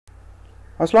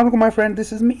Assalamualaikum my friend,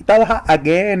 this is me Talha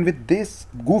again with this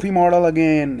goofy model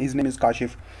again. His name is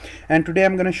Kashif, and today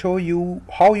I'm gonna show you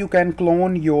how you can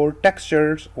clone your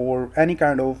textures or any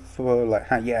kind of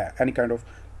any kind of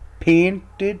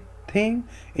painted thing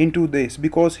into this,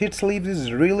 because his sleeves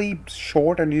is really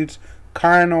short and it's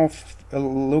kind of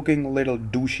looking a little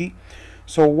douchey.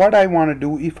 So what I want to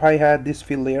do, if I had this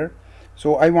fill layer,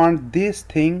 so I want this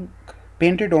thing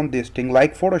painted on this thing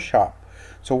like Photoshop.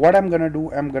 So what I'm gonna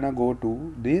do, I'm gonna go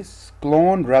to this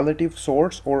clone relative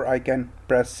source, or I can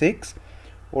press 6,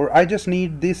 or I just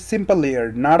need this simple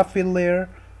layer, not a fill layer,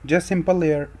 just simple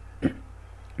layer.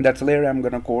 That's layer I'm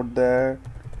gonna code the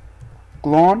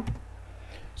clone.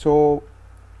 So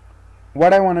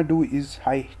what I want to do is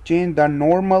I change the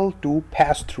normal to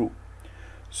pass through.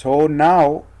 So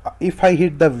now if I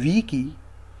hit the V key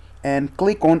and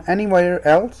click on anywhere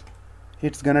else,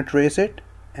 it's gonna trace it,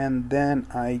 and then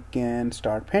I can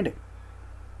start painting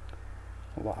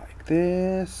like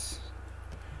this.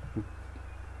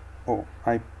 Oh,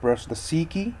 I press the C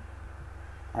key.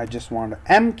 I just want the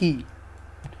M key.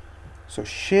 So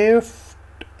shift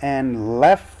and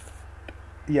left,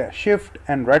 shift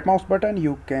and right mouse button,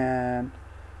 you can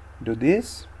do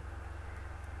this,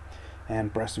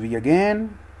 and press V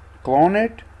again, clone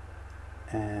it,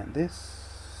 and this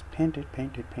paint it.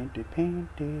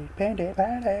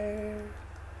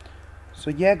 So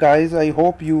yeah guys, I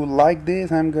hope you like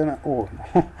this. I'm gonna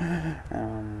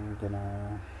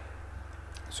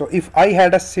so if I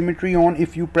had a symmetry on,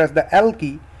 if you press the L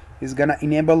key, is gonna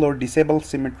enable or disable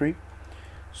symmetry.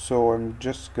 So I'm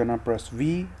just gonna press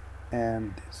V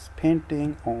and this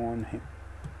painting on him.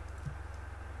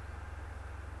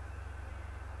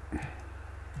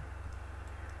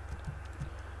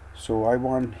 So I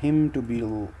want him to be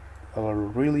a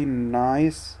really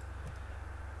nice,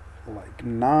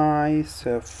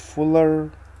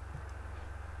 fuller,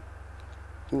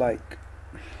 like.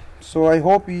 So I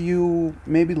hope you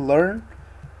maybe learn.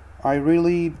 I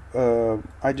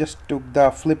just took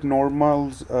the Flip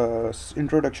Normal's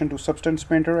introduction to Substance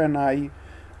Painter, and I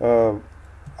a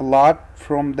lot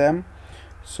from them.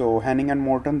 So Henning and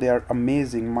Morton, they are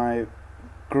amazing.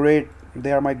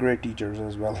 They are my great teachers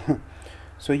as well.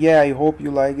 So yeah, I hope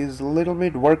you like. Is a little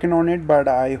bit working on it, but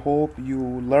I hope you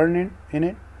learn in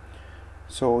it.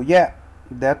 So yeah,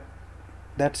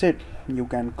 that's it. You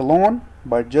can clone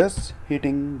by just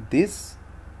hitting this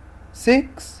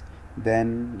 6.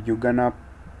 Then you're gonna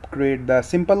create the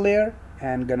simple layer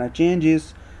and gonna change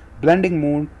his blending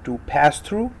mode to pass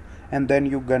through, and then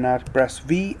you're gonna press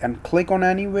V and click on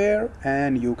anywhere,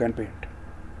 and you can paint.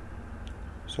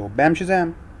 So bam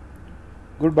shazam,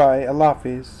 goodbye, Allah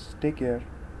Hafiz, take care.